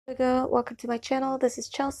Virgo, welcome to my channel. This is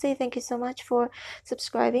Chelsea. Thank you so much for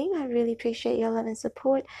subscribing. I really appreciate your love and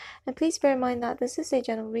support. And please bear in mind that this is a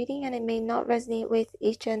general reading and it may not resonate with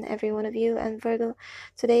each and every one of you. And Virgo,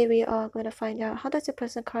 today we are going to find out how does your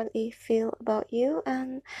person currently feel about you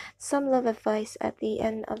and some love advice at the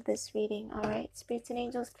end of this reading. Alright, spirits and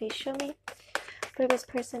angels, please show me Virgo's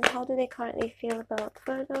person. How do they currently feel about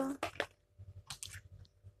Virgo?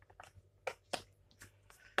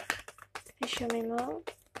 Please show me more.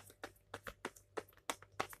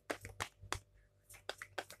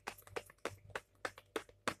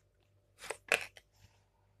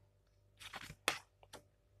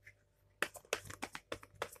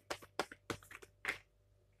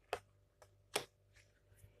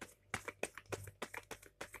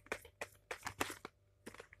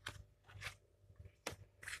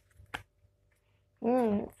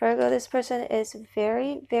 Virgo, this person is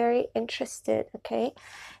very interested, okay?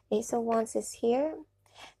 Ace of Wands is here.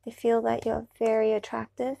 They feel that you're very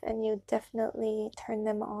attractive and you definitely turn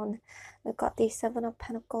them on. We've got the Seven of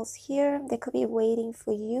Pentacles here. They could be waiting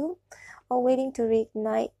for you or waiting to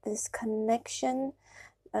reignite this connection,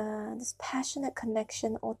 this passionate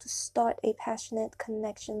connection, or to start a passionate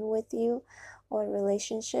connection with you or a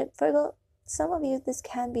relationship. Virgo, some of you, this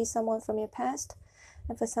can be someone from your past.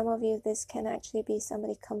 And for some of you, this can actually be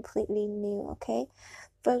somebody completely new, okay?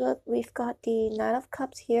 Virgo, we've got the Nine of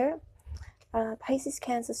Cups here. Pisces,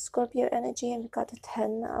 Cancer, Scorpio energy, and we've got the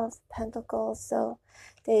Ten of Pentacles. So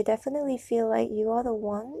they definitely feel like you are the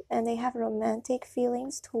one, and they have romantic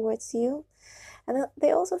feelings towards you. And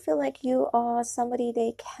they also feel like you are somebody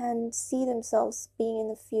they can see themselves being in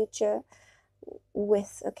the future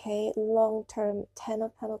with, okay? Long-term Ten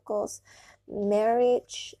of Pentacles,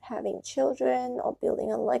 marriage, having children, or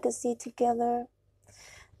building a legacy together.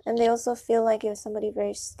 And they also feel like you're somebody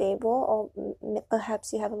very stable, or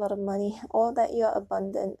perhaps you have a lot of money, or that you're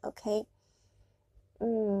abundant, okay?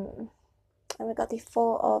 And we got the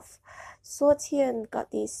Four of Swords here, and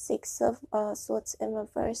got the Six of Swords in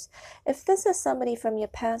reverse. If this is somebody from your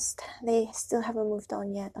past, they still haven't moved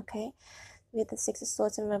on yet, okay? With the Six of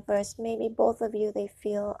Swords in reverse, maybe both of you, they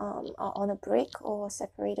feel are on a break or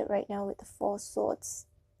separated right now with the Four Swords.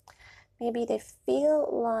 Maybe they feel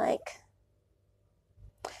like,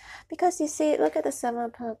 because you see, look at the Seven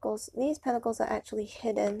of Pentacles. These pentacles are actually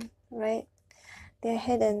hidden, right? They're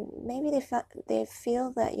hidden. Maybe they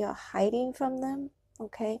feel that you're hiding from them,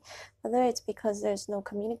 okay? Whether it's because there's no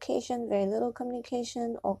communication, very little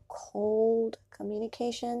communication, or cold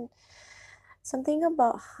communication. Something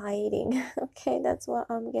about hiding, okay? That's what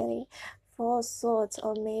I'm getting. Four of Swords,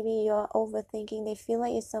 or maybe you're overthinking. They feel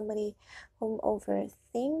like you're somebody whom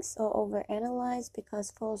overthinks or overanalyze,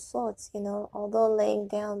 because Four of Swords, you know, although laying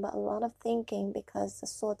down, but a lot of thinking because the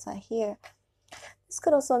swords are here. This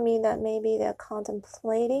could also mean that maybe they're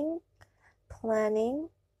contemplating, planning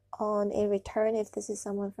on a return if this is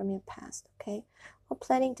someone from your past, okay? Or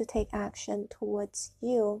planning to take action towards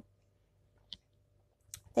you.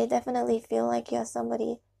 They definitely feel like you're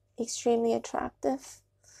somebody extremely attractive.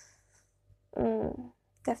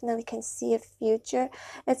 Definitely can see a future.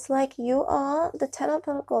 It's like you are the Ten of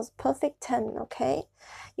Pentacles, perfect 10, okay?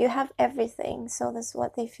 You have everything, so that's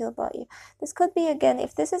what they feel about you. This could be, again,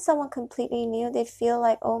 if this is someone completely new, they feel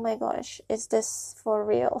like, oh my gosh, is this for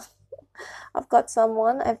real? I've got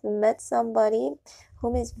someone, I've met somebody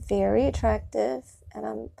whom is very attractive, and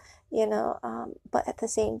I'm, you know, but at the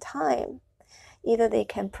same time, either they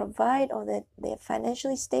can provide, or that they're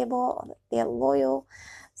financially stable, or they're loyal.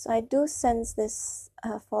 So I do sense this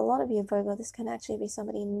for a lot of you, Virgo, this can actually be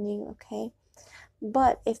somebody new, okay?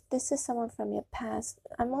 But if this is someone from your past,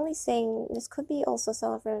 I'm only saying this could be also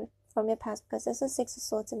someone from your past, because there's a Six of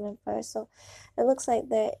Swords in reverse. So it looks like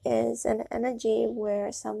there is an energy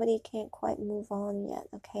where somebody can't quite move on yet,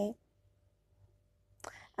 okay?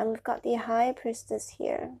 And we've got the High Priestess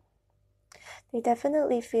here. They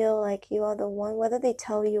definitely feel like you are the one, whether they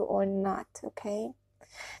tell you or not, okay?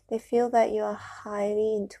 They feel that you are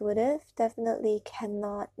highly intuitive, definitely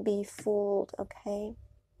cannot be fooled, okay?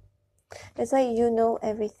 It's like you know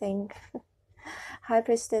everything. High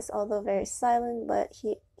Priestess, although very silent, but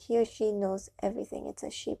he or she knows everything. It's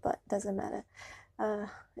a she, but doesn't matter.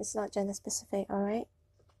 It's not gender specific, alright?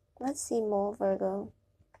 Let's see more, Virgo.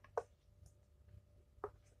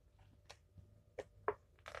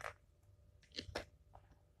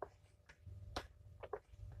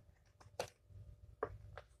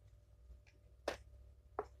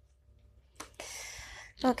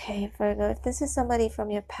 Okay, Virgo, if this is somebody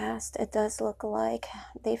from your past, it does look like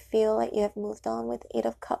they feel like you have moved on with Eight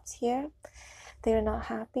of Cups here. they're not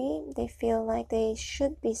happy. They feel like they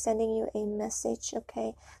should be sending you a message,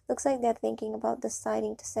 okay? Looks like they're thinking about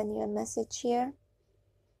deciding to send you a message here.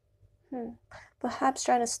 Perhaps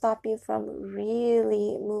trying to stop you from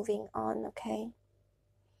really moving on, okay?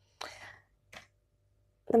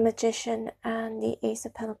 The Magician and the Ace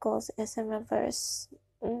of Pentacles is in reverse.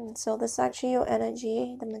 So the Sagittarius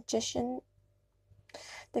energy, the Magician,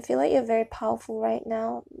 they feel like you're very powerful right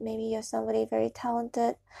now. Maybe you're somebody very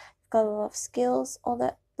talented, got a lot of skills. All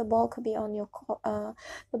that the ball could be on your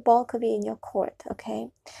the ball could be in your court. Okay,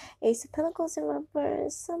 Ace of Pentacles in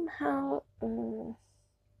reverse. Somehow,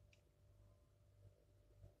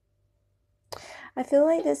 I feel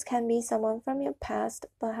like this can be someone from your past.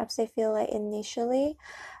 Perhaps they feel like initially,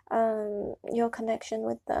 your connection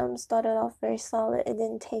with them started off very solid. It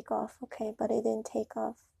didn't take off. Okay, but it didn't take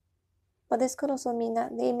off. But this could also mean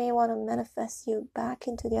that they may want to manifest you back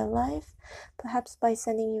into their life, perhaps by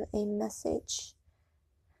sending you a message.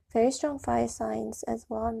 Very strong fire signs as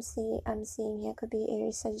well. I'm seeing here could be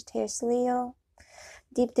Aries, Sagittarius, Leo.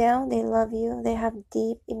 Deep down, they love you. They have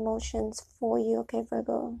deep emotions for you, okay,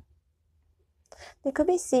 Virgo. They could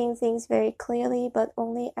be seeing things very clearly, but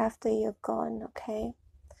only after you're gone, okay?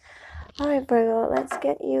 Alright, Virgo, let's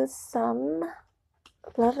get you some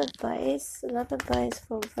love advice. Love advice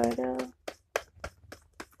for Virgo.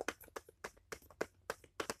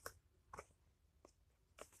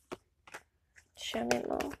 Show me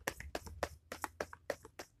more.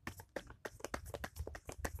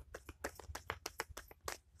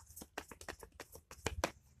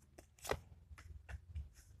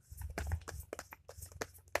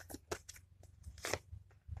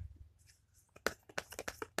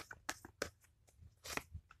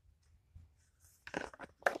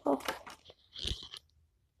 Oh.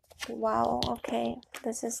 Wow, okay.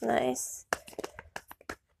 This is nice.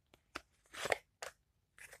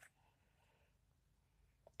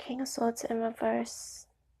 King of Swords in reverse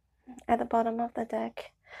at the bottom of the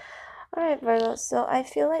deck. Alright, Virgo, so I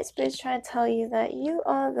feel like Spirit's trying to tell you that you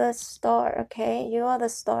are the star, okay? You are the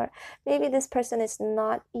star. Maybe this person is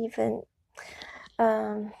not even,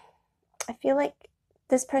 I feel like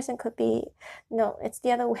this person could be, no, it's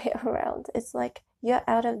the other way around. It's like you're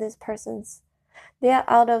out of this person's, they're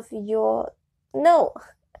out of your, no!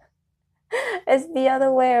 It's the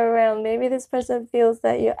other way around. Maybe this person feels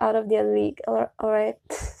that you're out of their league, alright?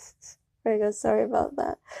 Virgo, sorry about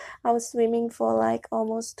that. I was swimming for like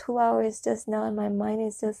almost 2 hours just now and my mind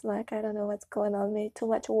is just like, I don't know what's going on, maybe too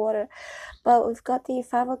much water. But we've got the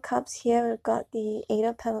Five of Cups here, we've got the Eight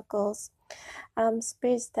of Pentacles.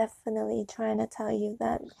 Spirit's definitely trying to tell you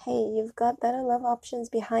that, hey, you've got better love options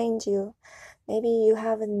behind you. Maybe you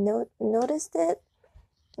haven't noticed it.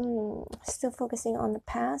 Still focusing on the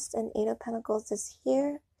past, and Eight of Pentacles is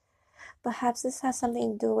here. Perhaps this has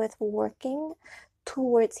something to do with working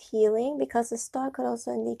towards healing, because the star could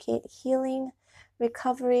also indicate healing,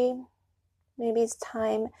 recovery. Maybe it's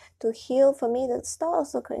time to heal. For me, the star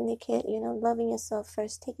also could indicate, you know, loving yourself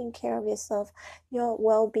first, taking care of yourself, your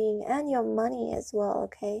well-being, and your money as well,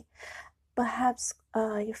 okay? Perhaps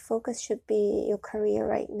your focus should be your career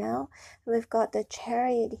right now. We've got the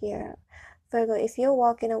Chariot here. Virgo, if you're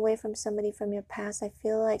walking away from somebody from your past, I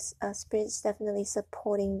feel like Spirit's definitely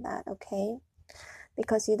supporting that, okay?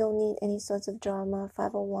 Because you don't need any sorts of drama.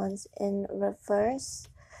 Five of Wands in reverse.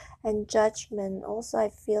 And Judgment. Also, I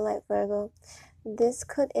feel like, Virgo, this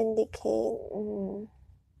could indicate...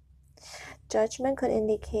 Judgment could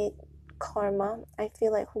indicate karma. I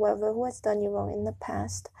feel like who has done you wrong in the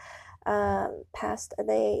past,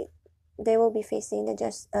 they will be facing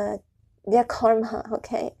their karma,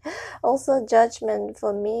 okay? Also, Judgment,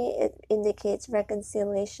 for me, it indicates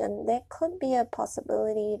reconciliation. There could be a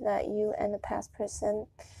possibility that you and the past person,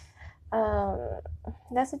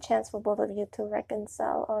 there's a chance for both of you to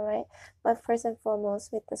reconcile, alright? But first and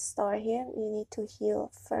foremost, with the star here, you need to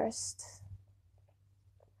heal first.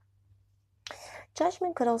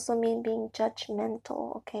 Judgment could also mean being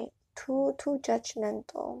judgmental, okay? Too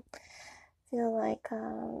judgmental. Feel like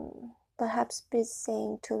perhaps be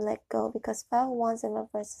saying to let go, because Five of Wands in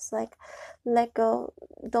reverse is like, let go,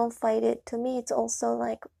 don't fight it. To me, it's also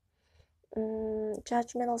like,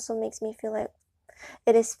 Judgment also makes me feel like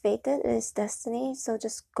it is fated, it is destiny, so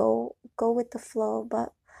just go with the flow.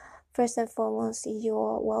 But first and foremost,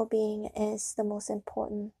 your well-being is the most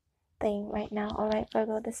important thing right now. Alright,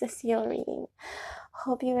 Virgo, this is your reading.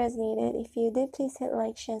 Hope you resonated. If you did, please hit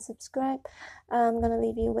like, share, and subscribe. I'm gonna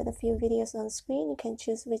leave you with a few videos on screen. You can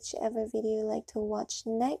choose whichever video you like to watch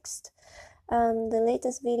next. The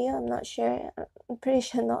latest video, I'm not sure, I'm pretty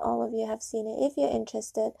sure not all of you have seen it. If you're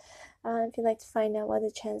interested, If you'd like to find out what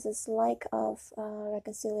the chances like of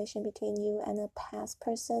reconciliation between you and a past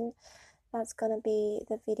person, that's gonna be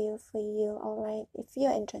the video for you. Alright, if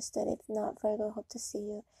you're interested. If not, Virgo, hope to see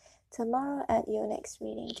you tomorrow at your next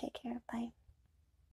reading. Take care. Bye.